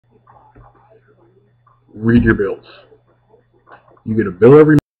Read your bills. You get a bill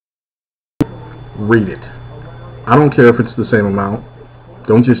every month, read it. I don't care if it's the same amount.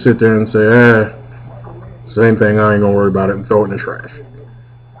 Don't just sit there and say, same thing, I ain't gonna worry about it, and throw it in the trash.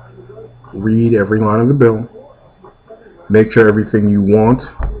 Read every line of the bill. Make sure everything you want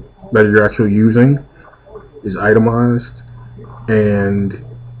that you're actually using is itemized and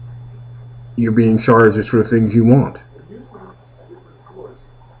you're being charged just for the things you want.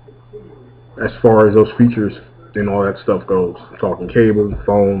 As far as those features and all that stuff goes, I'm talking cable,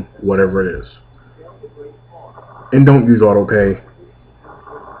 phone, whatever it is. And don't use auto pay.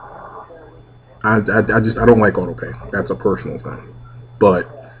 I don't like auto pay. That's a personal thing. But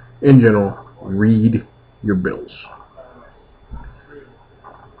in general, read your bills.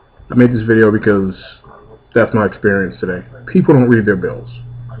 I made this video because that's my experience today. People don't read their bills.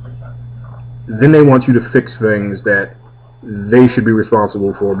 Then they want you to fix things that they should be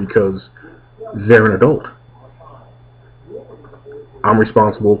responsible for because they're an adult. I'm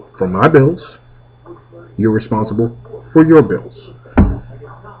responsible for my bills. You're responsible for your bills.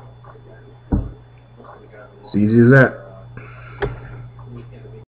 It's easy as that.